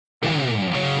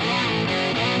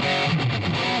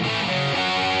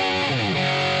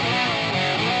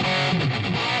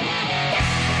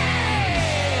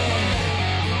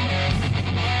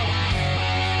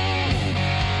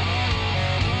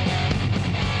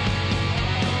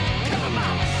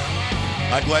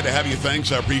I'm glad to have you.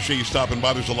 Thanks. I appreciate you stopping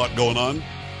by. There's a lot going on.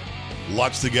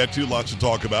 Lots to get to, lots to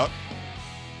talk about.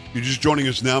 You're just joining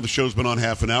us now. The show's been on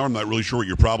half an hour. I'm not really sure what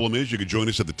your problem is. You can join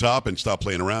us at the top and stop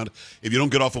playing around. If you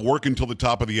don't get off of work until the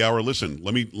top of the hour, listen,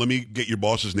 let me get your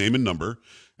boss's name and number.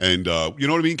 And you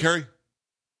know what I mean, Carrie?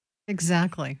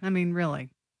 Exactly. I mean, really.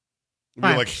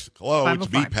 You're like, hello, it's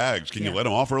B. Pags. Can you let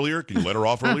him off earlier? Can you let her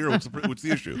off earlier? What's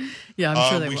the issue? Yeah,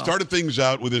 I'm sure they will. We started things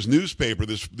out with this newspaper.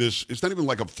 This it's not even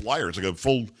like a flyer. It's like a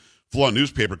full-on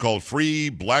newspaper called Free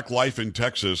Black Life in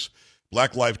Texas,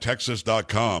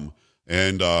 blacklifetexas.com.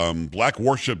 And Black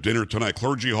Worship Dinner tonight,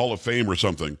 Clergy Hall of Fame or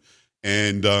something.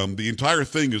 And the entire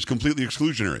thing is completely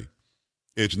exclusionary.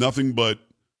 It's nothing but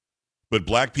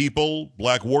black people,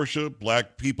 black worship,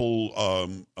 black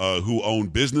people who own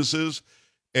businesses.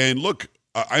 And look,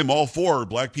 I'm all for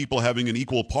black people having an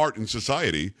equal part in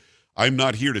society. I'm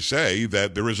not here to say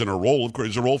that there isn't a role. Of course,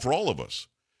 there's a role for all of us.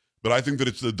 But I think that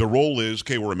it's the role is,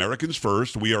 okay, we're Americans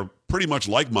first. We are pretty much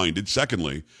like-minded,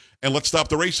 secondly. And let's stop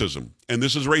the racism. And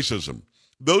this is racism.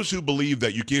 Those who believe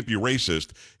that you can't be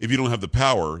racist if you don't have the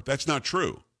power, that's not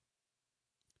true.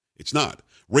 It's not.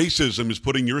 Racism is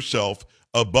putting yourself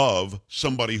above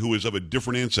somebody who is of a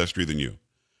different ancestry than you.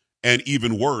 And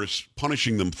even worse,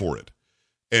 punishing them for it.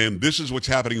 And this is what's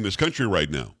happening in this country right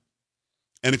now.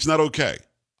 And it's not okay.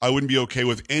 I wouldn't be okay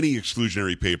with any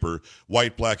exclusionary paper,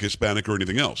 white, black, Hispanic, or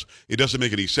anything else. It doesn't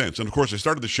make any sense. And, of course, I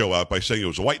started the show out by saying it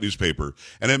was a white newspaper,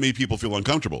 and that made people feel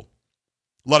uncomfortable.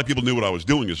 A lot of people knew what I was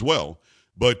doing as well.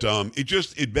 But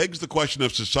it begs the question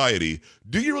of society.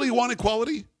 Do you really want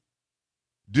equality?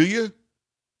 Do you?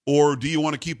 Or do you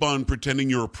want to keep on pretending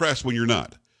you're oppressed when you're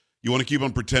not? You want to keep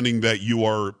on pretending that you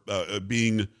are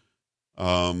being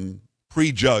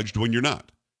prejudged when you're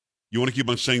not. You want to keep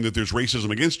on saying that there's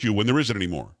racism against you when there isn't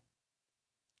anymore.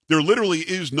 There literally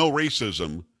is no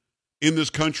racism in this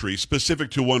country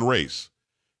specific to one race.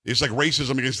 It's like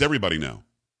racism against everybody now.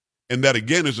 And that,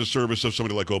 again, is a service of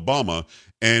somebody like Obama.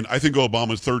 And I think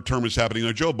Obama's third term is happening.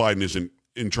 Now, Joe Biden isn't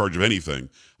in charge of anything.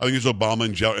 I think it's Obama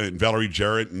and Valerie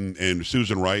Jarrett and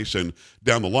Susan Rice and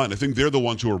down the line. I think they're the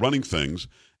ones who are running things.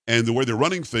 And the way they're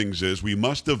running things is we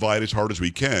must divide as hard as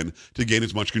we can to gain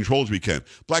as much control as we can.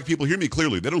 Black people, hear me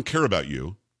clearly. They don't care about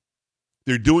you.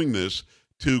 They're doing this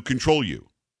to control you.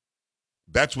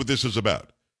 That's what this is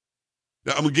about.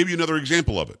 Now, I'm going to give you another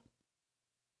example of it.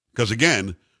 Because,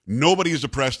 again, nobody is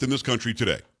oppressed in this country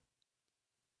today.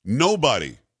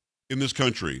 Nobody in this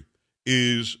country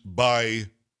is, by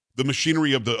the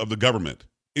machinery of the government,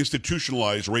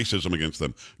 institutionalized racism against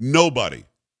them. Nobody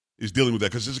is dealing with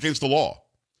that because it's against the law.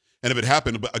 And if it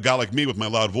happened, a guy like me with my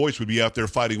loud voice would be out there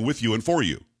fighting with you and for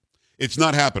you. It's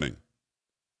not happening.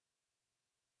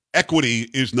 Equity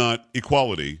is not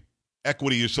equality.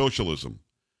 Equity is socialism.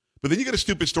 But then you get a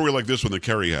stupid story like this one that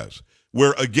Carrie has,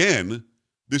 where, again,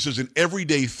 this is an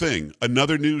everyday thing,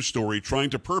 another news story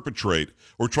trying to perpetrate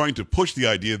or trying to push the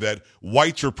idea that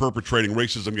whites are perpetrating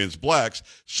racism against blacks,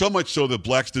 so much so that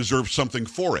blacks deserve something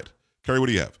for it. Carrie, what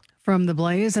do you have? From The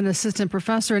Blaze, an assistant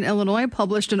professor in Illinois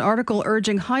published an article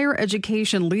urging higher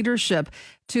education leadership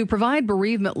to provide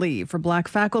bereavement leave for black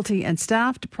faculty and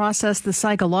staff to process the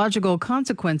psychological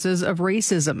consequences of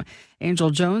racism. Angel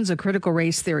Jones, a critical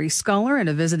race theory scholar and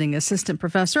a visiting assistant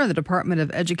professor in the Department of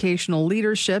Educational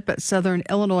Leadership at Southern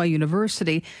Illinois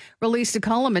University, released a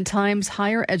column in Times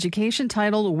Higher Education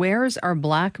titled, "Where's Our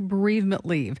Black Bereavement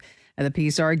Leave?" And the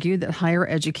piece argued that higher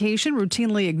education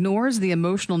routinely ignores the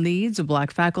emotional needs of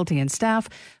black faculty and staff,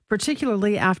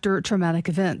 particularly after traumatic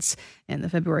events. In the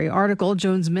February article,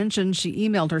 Jones mentioned she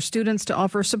emailed her students to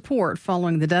offer support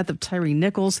following the death of Tyree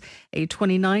Nichols, a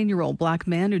 29-year-old black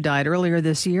man who died earlier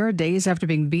this year, days after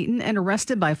being beaten and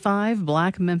arrested by 5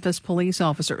 black Memphis police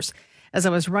officers. As I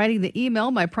was writing the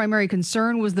email, my primary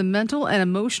concern was the mental and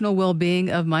emotional well-being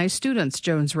of my students,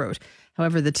 Jones wrote.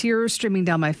 However, the tears streaming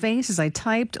down my face as I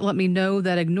typed let me know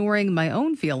that ignoring my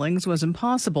own feelings was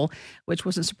impossible, which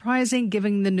wasn't surprising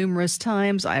given the numerous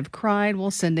times I've cried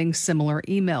while sending similar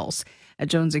emails.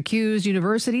 Jones accused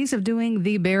universities of doing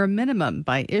the bare minimum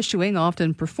by issuing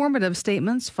often performative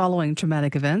statements following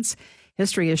traumatic events.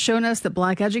 History has shown us that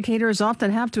black educators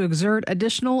often have to exert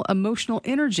additional emotional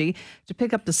energy to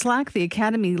pick up the slack the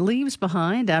academy leaves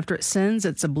behind after it sends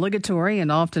its obligatory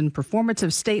and often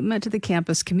performative statement to the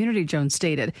campus community, Jones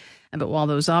stated. But while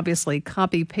those obviously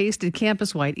copy-pasted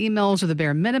campus-wide emails are the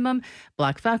bare minimum,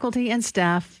 black faculty and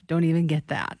staff don't even get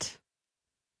that.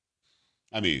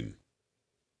 I mean,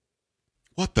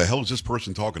 what the hell is this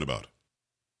person talking about?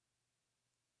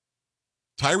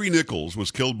 Tyree Nichols was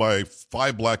killed by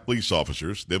 5 black police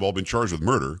officers. They've all been charged with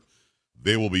murder.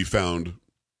 They will be found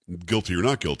guilty or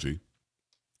not guilty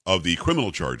of the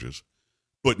criminal charges.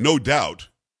 but no doubt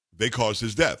they caused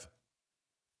his death.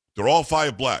 They're all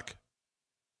 5 black.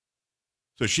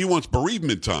 So she wants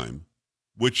bereavement time,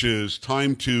 which is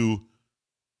time to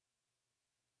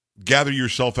gather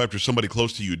yourself after somebody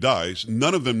close to you dies.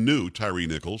 None of them knew Tyree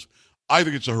Nichols. I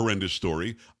think it's a horrendous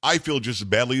story. I feel just as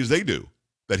badly as they do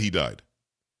that he died.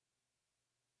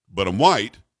 But I'm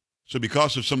white, so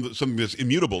because of something that's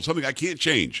immutable, something I can't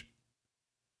change,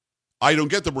 I don't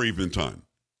get the bereavement time.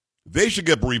 They should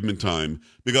get bereavement time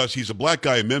because he's a black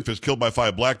guy in Memphis killed by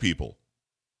 5 black people.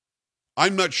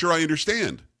 I'm not sure I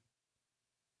understand.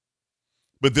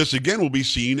 But this again will be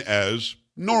seen as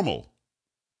normal,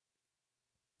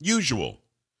 usual,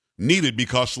 needed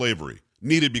because slavery,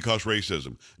 needed because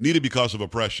racism, needed because of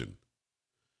oppression.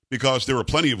 Because there are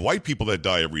plenty of white people that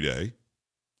die every day,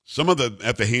 some of them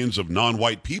at the hands of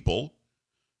non-white people.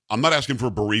 I'm not asking for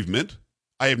bereavement.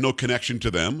 I have no connection to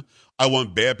them. I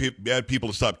want bad people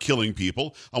to stop killing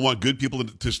people. I want good people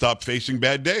to stop facing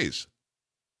bad days.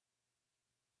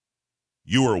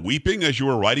 You were weeping as you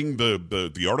were writing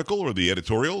the article or the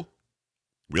editorial?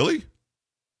 Really?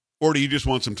 Or do you just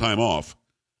want some time off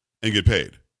and get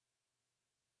paid?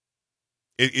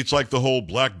 It's like the whole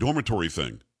black dormitory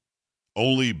thing.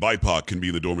 Only BIPOC can be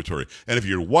in the dormitory. And if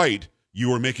you're white,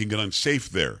 you are making it unsafe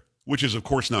there, which is, of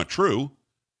course, not true.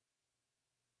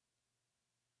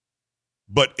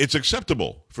 But it's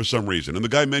acceptable for some reason. And the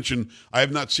guy mentioned, I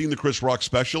have not seen the Chris Rock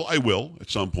special. I will at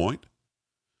some point.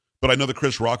 But I know that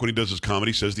Chris Rock, when he does his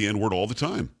comedy, says the N-word all the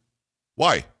time.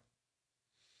 Why?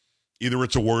 Either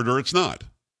it's a word or it's not.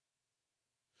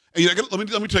 And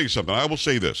let me tell you something. I will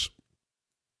say this.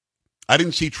 I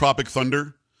didn't see Tropic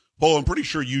Thunder. Paul, I'm pretty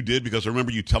sure you did because I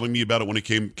remember you telling me about it when it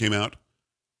came out,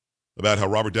 about how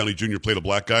Robert Downey Jr. played a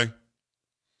black guy.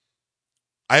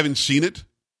 I haven't seen it,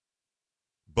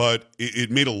 but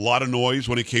it made a lot of noise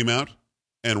when it came out.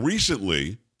 And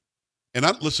recently,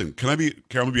 listen, Carol,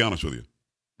 let me be honest with you.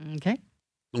 Okay.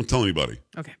 Don't tell anybody.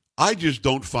 Okay. I just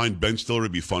don't find Ben Stiller to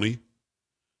be funny.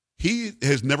 He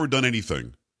has never done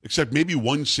anything except maybe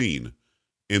one scene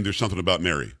in There's Something About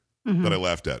Mary that I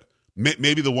laughed at.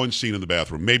 Maybe the one scene in the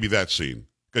bathroom. Maybe that scene.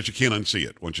 Because you can't unsee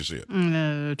it once you see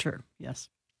it. True. Yes.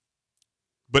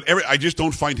 But I just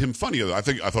don't find him funny. I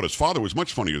thought his father was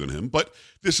much funnier than him. But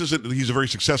he's a very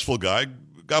successful guy.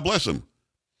 God bless him.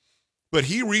 But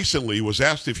he recently was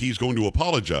asked if he's going to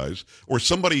apologize, or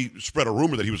somebody spread a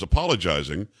rumor that he was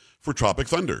apologizing for Tropic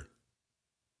Thunder.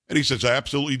 And he says, I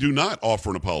absolutely do not offer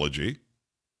an apology.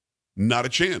 Not a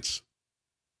chance.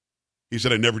 He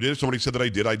said, I never did. If somebody said that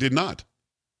I did not.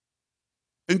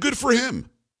 And good for him.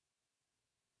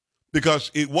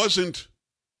 Because it wasn't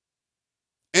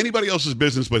anybody else's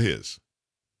business but his.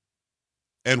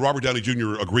 And Robert Downey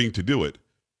Jr. agreeing to do it,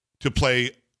 to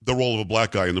play the role of a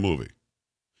black guy in the movie.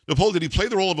 Now, Paul, did he play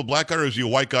the role of a black guy, or is he a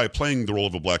white guy playing the role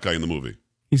of a black guy in the movie?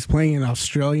 He's playing an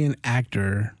Australian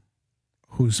actor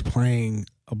who's playing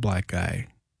a black guy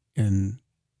in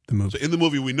the movie. So in the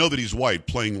movie, we know that he's white,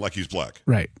 playing like he's black.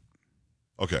 Right.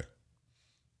 Okay. And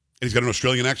he's got an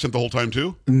Australian accent the whole time,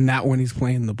 too? Not when he's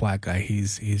playing the black guy.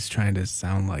 He's trying to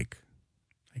sound like,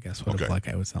 I guess, what a black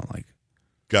guy would sound like.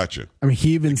 Gotcha. I mean,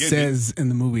 he even says in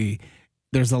the movie,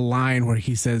 there's a line where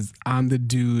he says, I'm the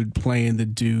dude playing the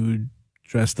dude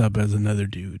dressed up as another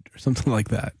dude, or something like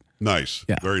that. Nice.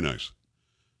 Yeah. Very nice.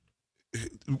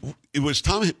 It was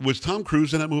Tom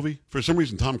Cruise in that movie? For some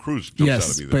reason, Tom Cruise jumps out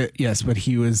at me there. But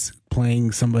he was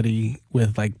playing somebody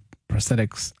with like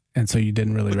prosthetics, and so you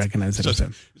didn't really recognize it as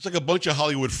him. It's like a bunch of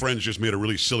Hollywood friends just made a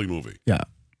really silly movie. Yeah.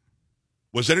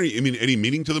 Was there any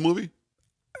meaning to the movie?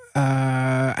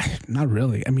 Not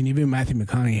really. I mean, even Matthew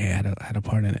McConaughey had a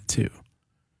part in it too.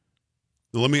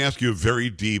 Now, let me ask you a very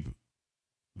deep,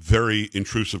 very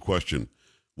intrusive question.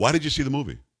 Why did you see the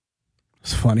movie?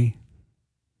 It's funny.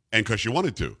 And because you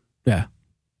wanted to. Yeah.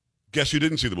 Guess who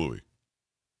didn't see the movie?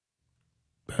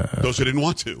 Those who didn't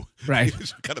want to. Right.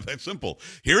 It's kind of that simple.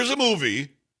 Here's a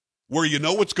movie where you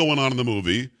know what's going on in the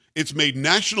movie. It's made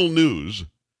national news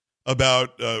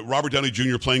about Robert Downey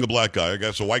Jr. playing a black guy. I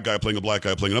guess a white guy playing a black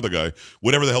guy playing another guy.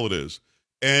 Whatever the hell it is.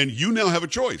 And you now have a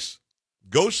choice.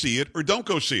 Go see it or don't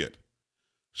go see it.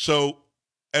 So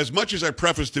as much as I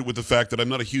prefaced it with the fact that I'm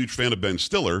not a huge fan of Ben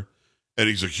Stiller, and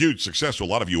he's a huge success, so a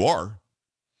lot of you are,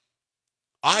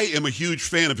 I am a huge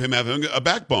fan of him having a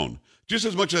backbone. Just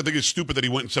as much as I think it's stupid that he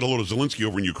went and said hello to Zelensky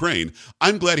over in Ukraine,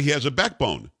 I'm glad he has a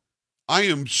backbone. I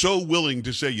am so willing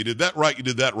to say you did that right, you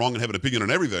did that wrong, and have an opinion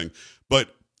on everything.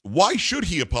 But why should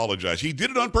he apologize? He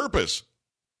did it on purpose.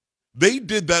 They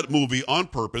did that movie on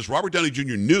purpose. Robert Downey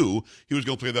Jr. knew he was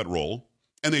going to play that role,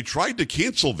 and they tried to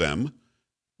cancel them.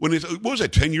 What was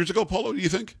that, 10 years ago, Paulo, do you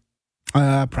think?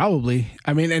 Probably.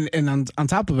 I mean, and on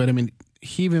top of it, I mean,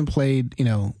 he even played,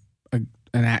 the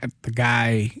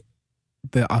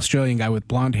Australian guy with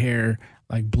blonde hair,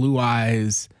 like blue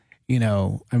eyes. It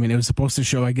was supposed to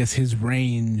show, I guess, his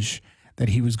range that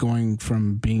he was going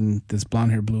from being this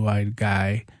blonde hair, blue eyed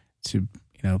guy to,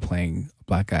 playing a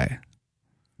black guy.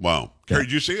 Wow. Yeah. Carrie,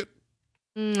 did you see it?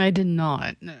 I did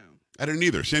not. No. I didn't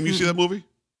either. Sam, you see that movie?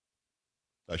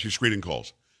 She's screening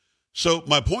calls. So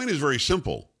my point is very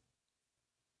simple.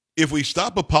 If we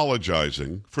stop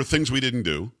apologizing for things we didn't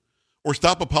do, or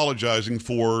stop apologizing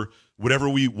for whatever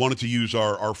we wanted to use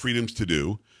our freedoms to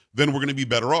do, then we're going to be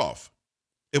better off.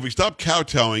 If we stop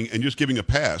kowtowing and just giving a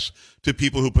pass to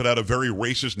people who put out a very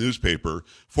racist newspaper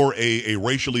for a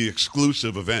racially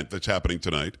exclusive event that's happening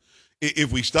tonight,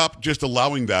 if we stop just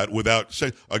allowing that without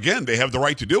saying, again, they have the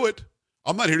right to do it.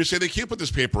 I'm not here to say they can't put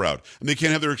this paper out and they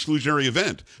can't have their exclusionary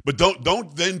event. But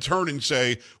don't then turn and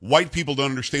say white people don't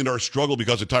understand our struggle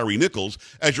because of Tyree Nichols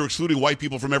as you're excluding white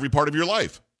people from every part of your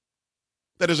life.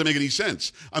 That doesn't make any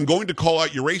sense. I'm going to call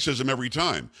out your racism every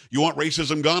time. You want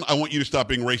racism gone? I want you to stop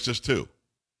being racist too.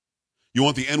 You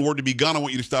want the N-word to be gone? I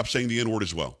want you to stop saying the N-word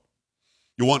as well.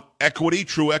 You want equity,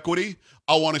 true equity?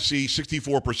 I want to see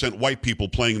 64% white people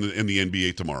playing in the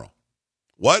NBA tomorrow.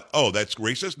 What? Oh, that's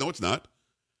racist? No, it's not.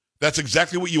 That's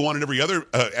exactly what you want in every other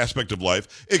aspect of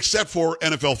life, except for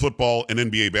NFL football and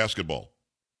NBA basketball.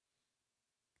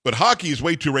 But hockey is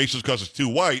way too racist because it's too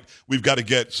white. We've got to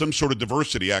get some sort of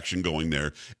diversity action going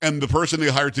there. And the person they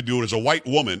hired to do it is a white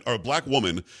woman or a black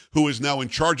woman who is now in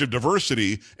charge of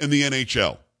diversity in the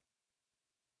NHL.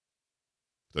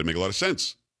 Doesn't make a lot of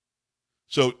sense.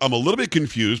 So I'm a little bit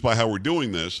confused by how we're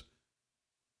doing this.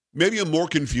 Maybe I'm more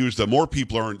confused that more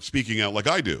people aren't speaking out like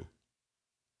I do.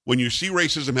 When you see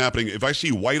racism happening, if I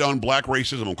see white on black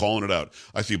racism, I'm calling it out.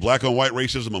 I see black on white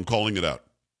racism, I'm calling it out.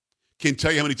 Can't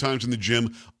tell you how many times in the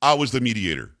gym I was the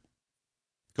mediator.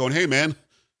 Going, hey, man,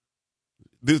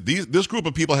 this group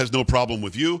of people has no problem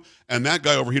with you, and that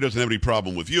guy over here doesn't have any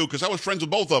problem with you, because I was friends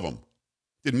with both of them.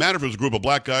 Didn't matter if it was a group of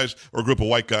black guys or a group of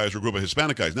white guys or a group of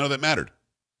Hispanic guys. None of that mattered.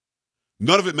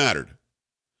 None of it mattered.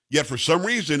 Yet for some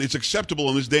reason, it's acceptable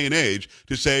in this day and age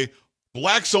to say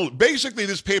blacks only. Basically,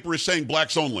 this paper is saying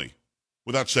blacks only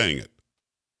without saying it.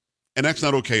 And that's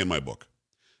not okay in my book.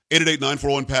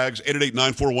 888-941-PAGS,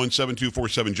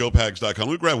 888-941-7247, joepags.com.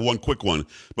 Let me grab one quick one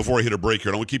before I hit a break here.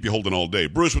 I don't want to keep you holding all day.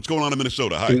 Bruce, what's going on in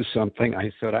Minnesota? Hi. Do something.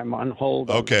 I said I'm on hold.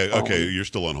 Okay, you're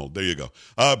still on hold. There you go.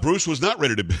 Bruce was not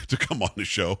ready to come on the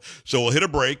show, so we'll hit a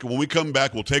break. When we come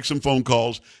back, we'll take some phone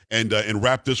calls and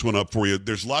wrap this one up for you.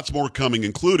 There's lots more coming,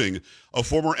 including a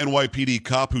former NYPD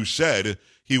cop who said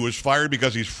he was fired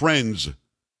because he's friends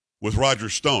with Roger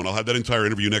Stone. I'll have that entire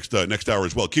interview next hour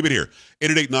as well. Keep it here.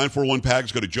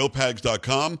 888-941-PAGS. Go to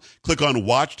joepags.com. Click on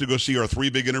Watch to go see our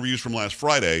 3 big interviews from last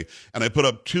Friday. And I put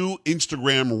up 2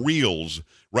 Instagram Reels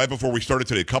right before we started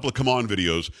today. A couple of Come On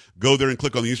videos. Go there and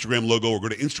click on the Instagram logo or go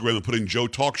to Instagram and put in Joe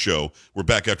Talk Show. We're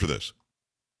back after this.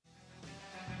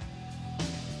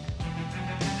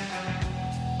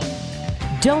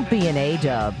 Don't be an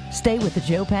A-dub. Stay with the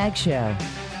Joe Pags Show.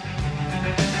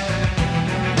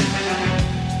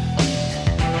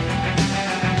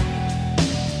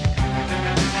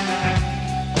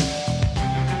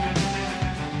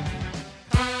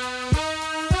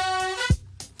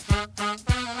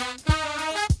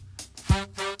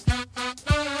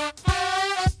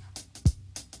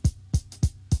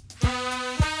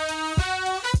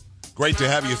 Great to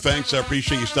have you. Thanks. I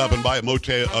appreciate you stopping by at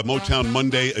Motown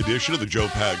Monday edition of the Joe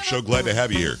Pags Show. Glad to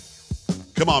have you here.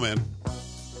 Come on, man.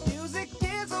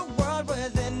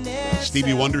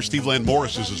 Stevie Wonder, Steve Land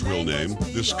Morris is his real name.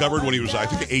 Discovered when he was, I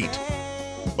think,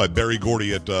 8 by Berry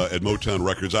Gordy at Motown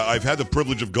Records. I've had the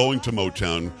privilege of going to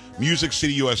Motown. Music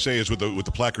City USA is what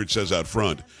the placard says out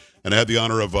front. And I had the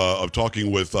honor of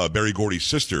talking with Berry Gordy's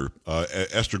sister,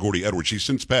 Esther Gordy Edwards. She's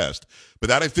since passed. But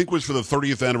that, I think, was for the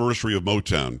 30th anniversary of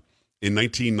Motown. In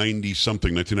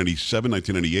 1990-something, 1997,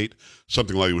 1998,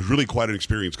 something like it. It was really quite an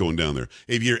experience going down there.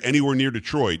 If you're anywhere near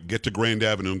Detroit, get to Grand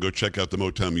Avenue and go check out the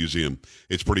Motown Museum.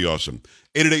 It's pretty awesome.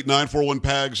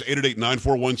 888-941-PAGS,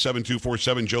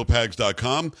 888-941-7247,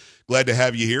 joepags.com. Glad to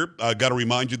have you here. Got to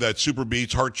remind you that Super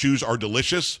Beats Heart Chews are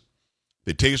delicious.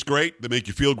 They taste great. They make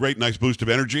you feel great. Nice boost of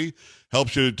energy.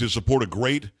 Helps you to support a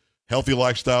great healthy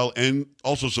lifestyle, and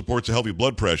also supports a healthy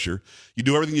blood pressure. You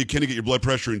do everything you can to get your blood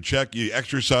pressure in check. You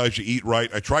exercise, you eat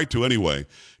right. I try to anyway.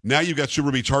 Now you've got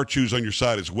Super Beats Heart Chews on your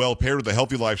side as well, paired with a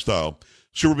healthy lifestyle.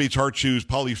 Super Beats Heart Chews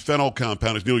polyphenol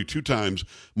compound is nearly 2 times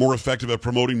more effective at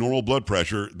promoting normal blood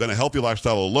pressure than a healthy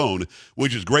lifestyle alone,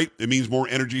 which is great. It means more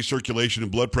energy, circulation,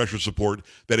 and blood pressure support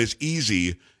that is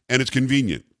easy and it's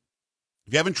convenient.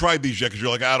 If you haven't tried these yet because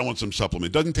you're like, I don't want some supplement.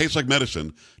 It doesn't taste like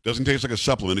medicine. Doesn't taste like a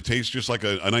supplement. It tastes just like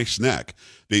a nice snack.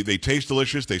 They taste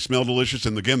delicious. They smell delicious.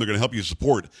 And again, they're going to help you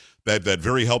support that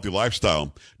very healthy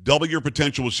lifestyle. Double your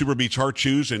potential with Super Beets Heart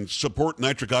Chews and support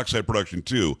nitric oxide production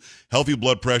too. Healthy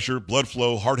blood pressure, blood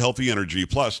flow, heart healthy energy.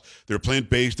 Plus, they're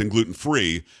plant-based and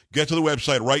gluten-free. Get to the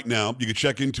website right now. You can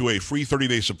check into a free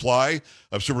 30-day supply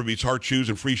of Super Beets Heart Chews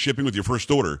and free shipping with your first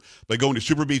order by going to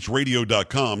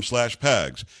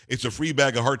superbeetsradio.com/PAGS. It's a free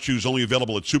bag of heart chews only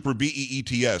available at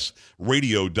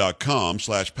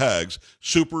superbeetsradio.com/PAGS.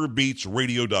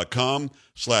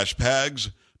 Superbeetsradio.com/PAGS.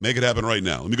 Make it happen right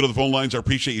now. Let me go to the phone lines. I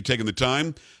appreciate you taking the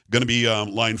time. Going to be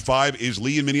line 5 is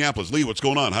Lee in Minneapolis. Lee, what's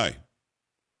going on? Hi.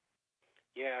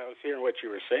 Yeah, I was hearing what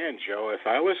you were saying, Joe. If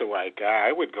I was a white guy,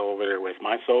 I would go over there with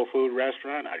my soul food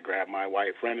restaurant. I'd grab my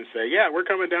white friend and say, yeah, we're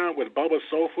coming down with Bubba's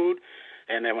Soul Food.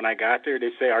 And then when I got there,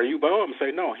 they'd say, are you Bubba? I'm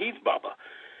say, no, he's Bubba.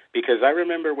 Because I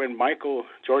remember when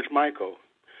George Michael,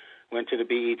 went to the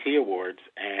BET Awards,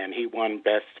 and he won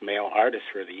Best Male Artist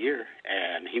for the year.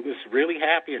 And he was really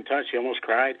happy and touched. He almost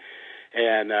cried.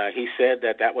 And he said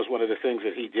that was one of the things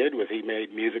that he did was he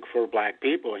made music for black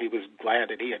people. He was glad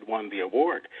that he had won the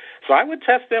award. So I would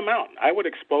test them out. I would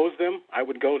expose them. I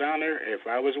would go down there. If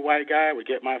I was a white guy, I would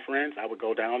get my friends. I would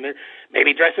go down there,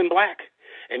 maybe dress in black,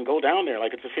 and go down there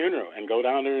like it's a funeral and go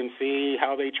down there and see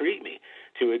how they treat me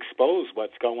to expose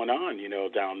what's going on,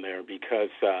 down there because,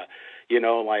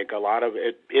 like a lot of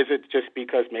it, is it just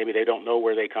because maybe they don't know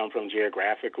where they come from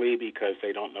geographically because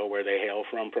they don't know where they hail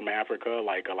from Africa,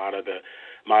 like a lot of the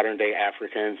modern-day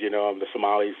Africans, the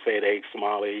Somalis say they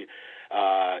Somali,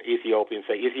 Ethiopians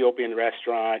say Ethiopian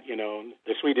restaurant,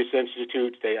 the Swedish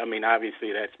Institute,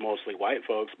 obviously that's mostly white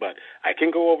folks, but I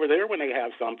can go over there when they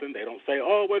have something. They don't say,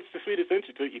 oh, what's the Swedish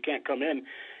Institute? You can't come in,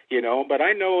 but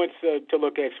I know it's to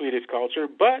look at Swedish culture,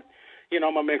 but,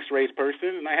 I'm a mixed race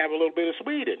person and I have a little bit of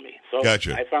Swede in me. So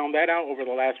Gotcha. I found that out over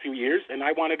the last few years and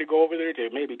I wanted to go over there to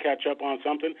maybe catch up on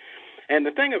something. And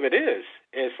the thing of it is,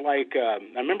 it's like, I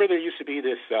remember there used to be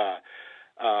this,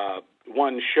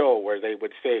 one show where they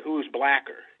would say who's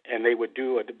blacker, and they would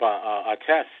do a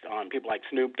test on people like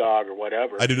Snoop Dogg or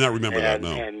whatever. I do not remember that,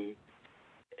 no. And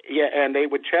they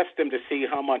would test them to see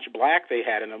how much black they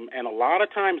had in them. And a lot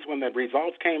of times when the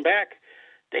results came back,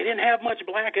 they didn't have much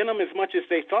black in them as much as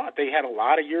they thought. They had a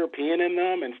lot of European in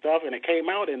them and stuff, and it came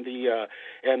out in the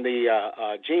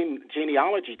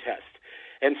genealogy test.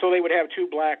 And so they would have two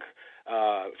black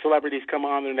celebrities come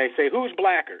on and they say, who's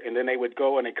blacker? And then they would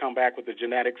go and they come back with the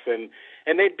genetics and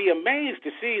they'd be amazed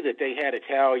to see that they had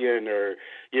Italian or,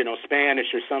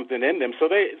 Spanish or something in them. So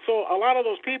a lot of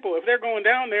those people, if they're going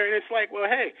down there and it's like, well,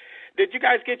 hey, did you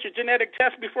guys get your genetic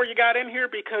test before you got in here?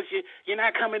 Because you're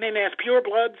not coming in as pure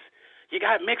bloods. You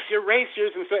got mixed your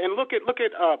races and look at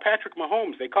Patrick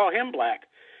Mahomes. They call him black.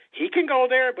 He can go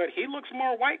there, but he looks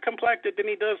more white complected than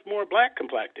he does more black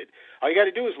complected. All you got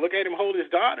to do is look at him hold his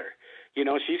daughter.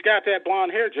 She's got that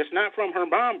blonde hair, just not from her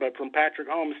mom, but from Patrick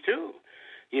Mahomes too.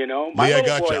 Lee, I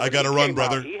got you. I got to run,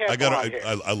 brother.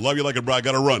 I love you like a brother. I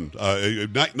got to run.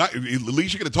 At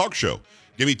least you get a talk show.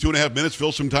 Give me 2.5 minutes.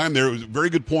 Fill some time there. It was very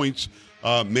good points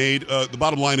made. The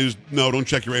bottom line is no. Don't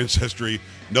check your ancestry.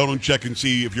 No, don't check and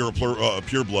see if you're a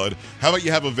pure blood. How about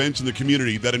you have events in the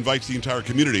community that invites the entire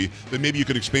community? That maybe you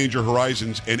can expand your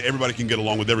horizons and everybody can get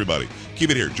along with everybody.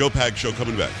 Keep it here. Joe Pags Show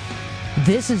coming back.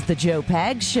 This is the Joe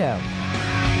Pags Show.